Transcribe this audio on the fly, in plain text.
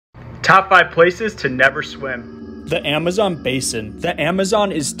Top 5 places to never swim. The Amazon Basin. The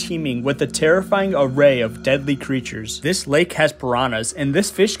Amazon is teeming with a terrifying array of deadly creatures. This lake has piranhas, and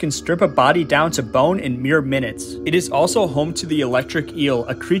this fish can strip a body down to bone in mere minutes. It is also home to the electric eel,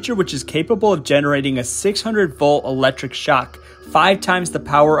 a creature which is capable of generating a 600-volt electric shock, 5 times the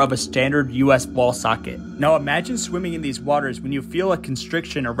power of a standard US wall socket. Now imagine swimming in these waters when you feel a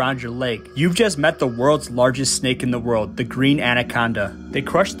constriction around your leg. You've just met the world's largest snake in the world, the green anaconda. They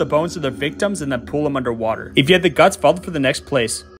crush the bones of their victims and then pull them underwater. If you had the guts, follow for the next place.